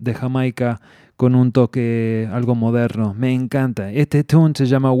antiguo de Jamaica con un toque algo moderno. Me encanta. Este tune se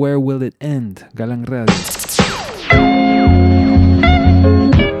llama Where Will It End? Galang Radio.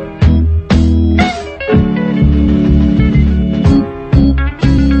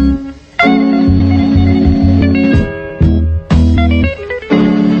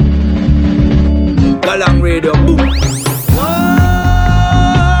 Galang Radio, boom.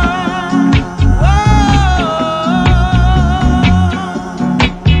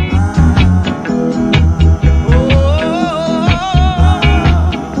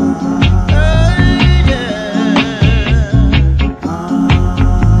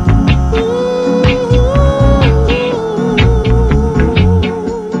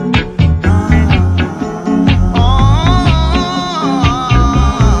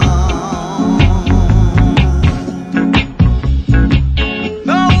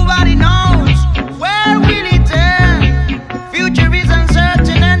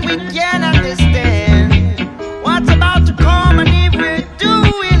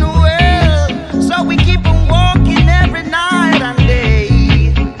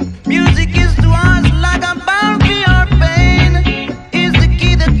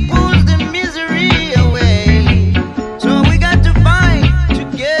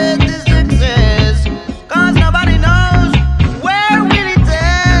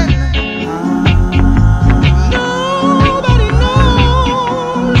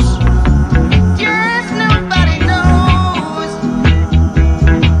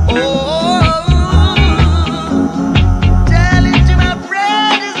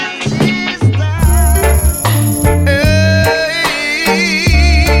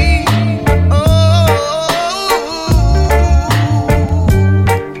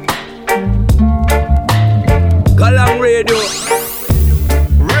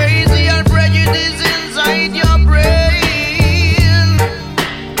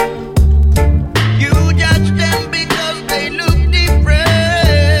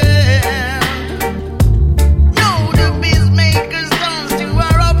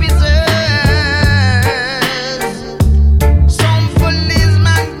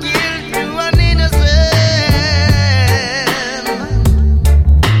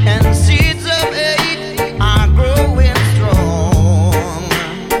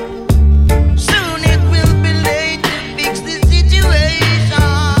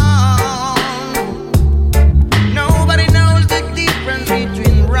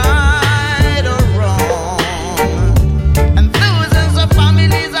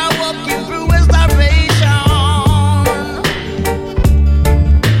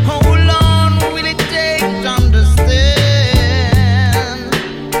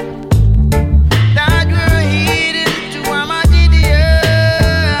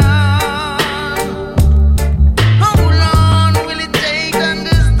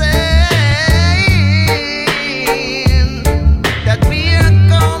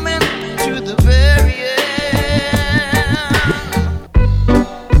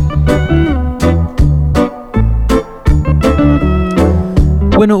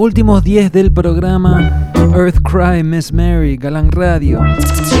 Bueno, últimos 10 del programa. Earth Cry, Miss Mary, Galang Radio.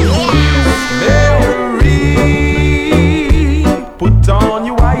 Mary, put on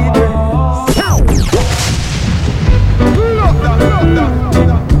your white dress.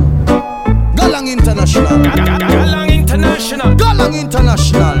 Galang International. Galang International. Galang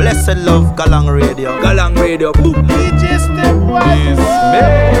International. Blessed love, Galang Radio. Galang Radio. Boom. DJ Stepwise. Miss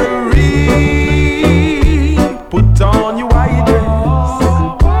Mary, put on your white dress.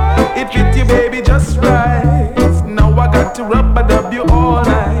 It fit you, baby, just right. Now I got to rub a W all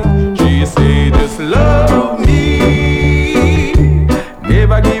night. She say, just love me,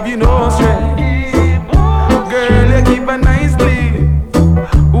 never give you no stress. Girl, you keep a nice lift.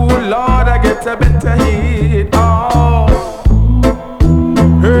 Ooh, Lord, I get a better hit. Oh,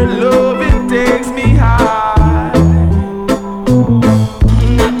 her love, it takes me high.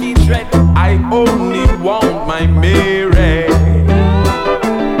 I only want my Mary.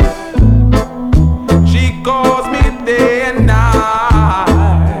 She calls me day and night.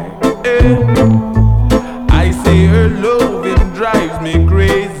 I say her loving drives me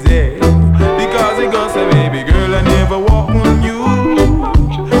crazy, because it goes say, baby girl, I never walk on you.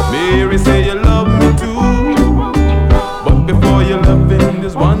 Mary say you love me too, but before you loving,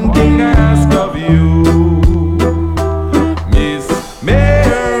 there's one thing I ask of you. Miss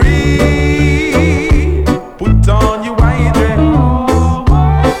Mary, put on your white dress.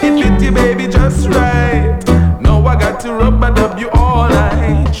 It fit you, baby, just right. Now I got to rub a W all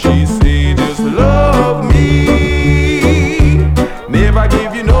night. She say, just love me, never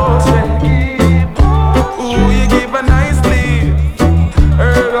give you no stress. Ooh, you give a nice lift.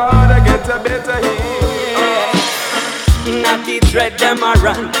 Her God, I get a better hit. Not the dread, them a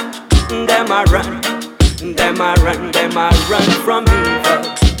run, them a run, them a run, them a run from evil.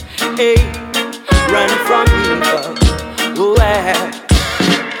 Hey, run from evil. Ooh,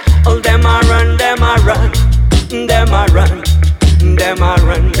 oh, them a run, them a run, them a run, them a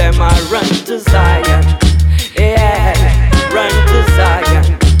run, them a run to Zion. Yeah, run to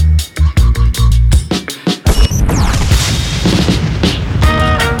Zion.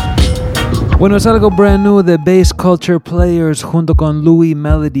 Bueno, es algo brand new de Bass Culture Players junto con Louis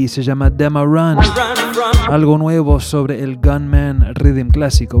Melody. Se llama Dema Run. Algo nuevo sobre el Gunman Rhythm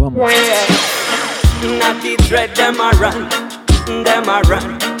clásico. Vamos. Not the dread, them a run, them a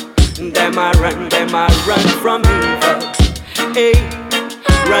run, them a run, them a run from evil. Hey,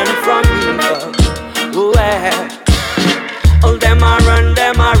 run from evil. Ooh, oh, them a run,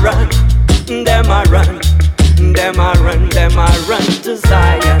 them a run, them a run, them a run, them a run to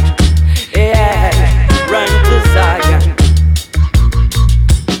Zion. Yeah, run to Zion.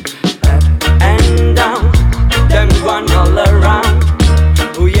 Up and down, them run all around.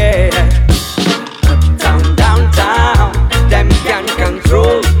 Oh yeah. Uptown, downtown, them can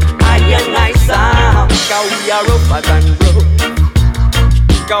control I and I sound. 'Cause we are rougher than rough,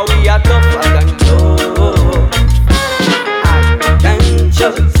 'cause we are tougher than tough. I can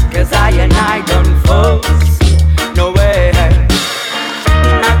just 'cause I and I don't fuss. No way.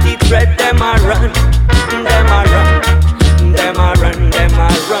 Not the dread, them a run, them a run, them a run, them a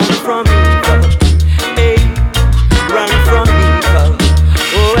run from evil. Hey, run from evil.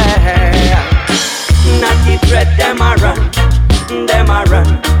 Oh yeah. Not the dread, them a run, them a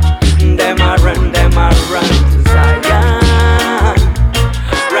run, them a run, them a run to Zion,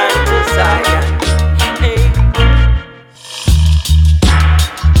 run to Zion. Hey.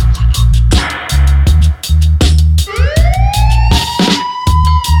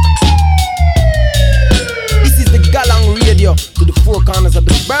 This is the Galang Radio to the four corners of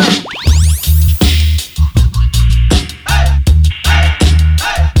the band.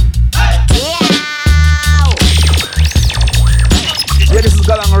 Yeah, this is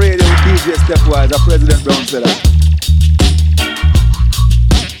Galang Radio with DJ Stepwise, the President Brown said that.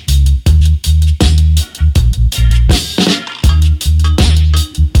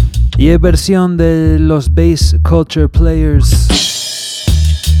 Y es versión de los Bass Culture Players,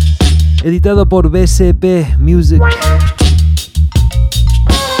 editado por BCP Music.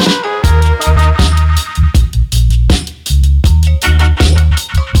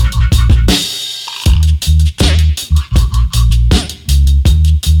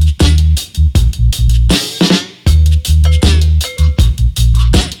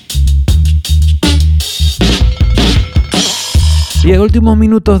 Y en últimos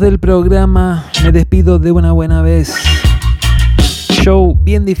minutos del programa me despido de una buena vez. Show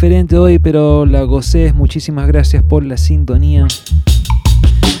bien diferente hoy, pero la gocé. Muchísimas gracias por la sintonía.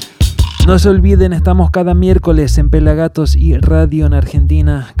 No se olviden, estamos cada miércoles en Pelagatos y Radio en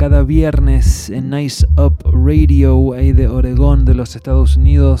Argentina, cada viernes en Nice Up Radio, ahí de Oregón, de los Estados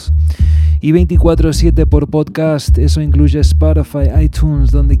Unidos, y 24/7 por podcast. Eso incluye Spotify,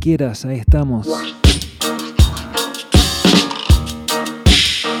 iTunes, donde quieras, ahí estamos.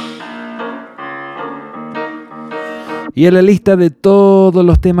 Y la lista de todos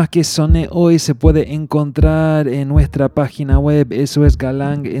los temas que soné hoy se puede encontrar en nuestra página web, eso es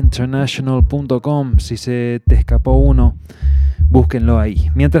galanginternational.com. Si se te escapó uno, búsquenlo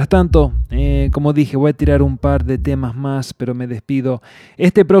ahí. Mientras tanto, como dije, voy a tirar un par de temas más, pero me despido.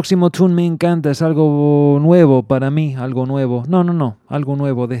 Este próximo tune me encanta, es algo nuevo para mí, algo nuevo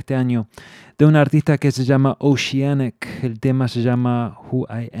de este año, de un artista que se llama Oceanic. El tema se llama Who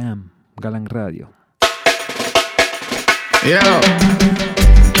I Am, Galang Radio. Yo.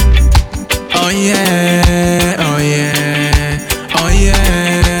 Oh yeah, oh yeah, oh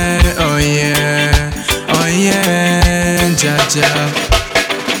yeah, oh yeah, oh yeah, ja ja.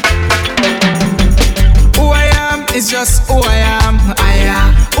 Who I am is just who I am.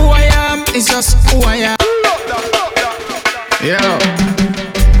 Who I am is just who I am. Yo.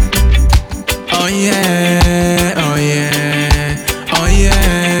 Oh yeah, oh yeah, oh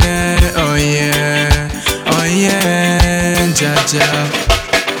yeah, oh yeah, oh yeah. Ja, ja.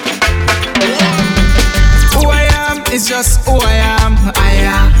 Who I am is just who I am.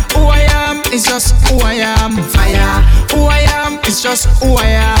 Who I am is just who I am. Who I am is just who I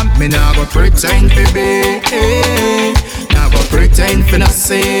am. Me nah go pretend to be, nah go pretend to not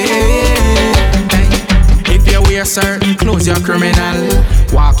say. If you wear certain clothes, you're criminal.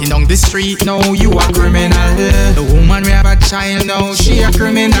 Walking down the street, now you a criminal. The woman we have a child now, she a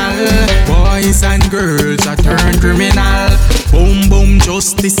criminal. Boys and girls are turned criminal. Boom boom,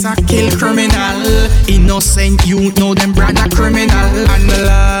 justice a kill criminal. Innocent youth know them brother criminal. And the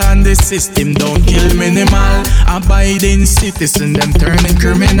law and the system don't kill minimal. Abiding citizen them turning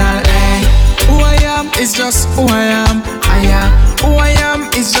criminal. Who I am is just who I am. Who I am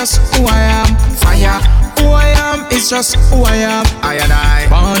is just who I am. Fire. Who I am is just who I am. I and I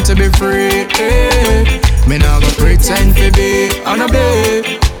want to be free. Me not go pretend to be on a bed.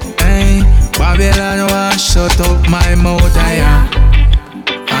 Hey, Babylon want shut up my mouth. I am.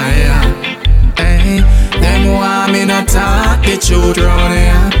 Hey, them want me not talk the truth round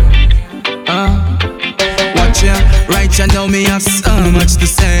here. Watch ya, right ya know me have so much to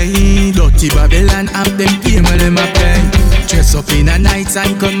say. Dirty Babylon have them people them a pay. Dress up in a night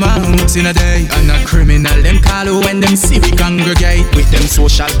and come out in a day. And a criminal them call you when them see we congregate. With them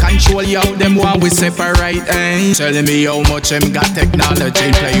social control, yo, them want we separate, eh? Telling me how much them got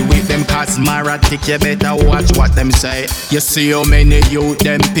technology. Play with them cosmaratic, you better watch what them say. You see how many youth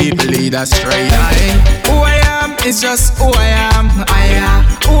them people lead astray, eh? Who I am is just who I am.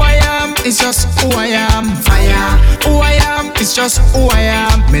 Who I am is just who I am. Fire. Who I am is just who I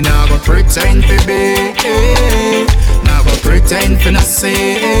am. Me nah go pretend to be, nah go pretend to not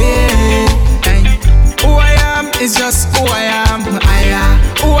say. Who I am is just who I am.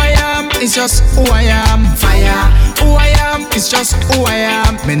 Who I am is just who I am. Fire. Who I am is just who I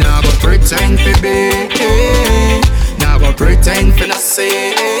am. Me nah go pretend to be, nah go pretend to not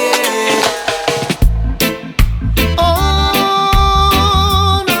say.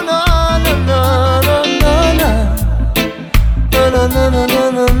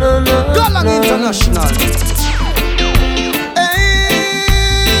 Galang International.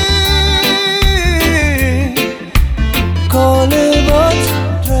 Hey, call it what's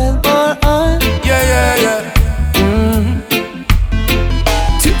dread or I. Yeah.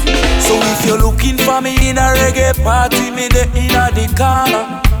 So if you're looking for me in a reggae party, me the inna the corner.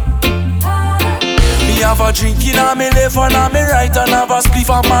 Me have a drink in a me left and a me right and have a spliff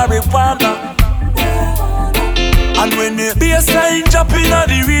of marijuana. And when the bassline drop in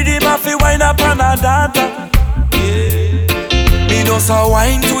the rhythm, I feel wind up on a data. Yeah. Me just a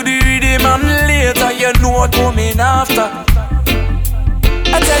wine to the rhythm and later you know what coming after.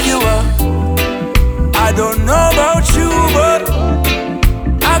 I tell you what, I don't know about you, but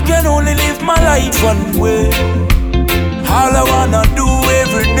I can only live my life one way. All I wanna do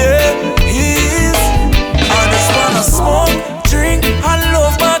every day is I just wanna smoke, drink, and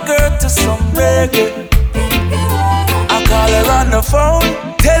love my girl to some reggae. Call her on the phone,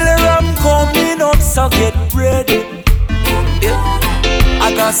 tell her I'm coming up, so get ready. Yeah.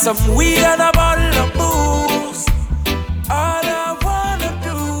 I got some weed and a bar.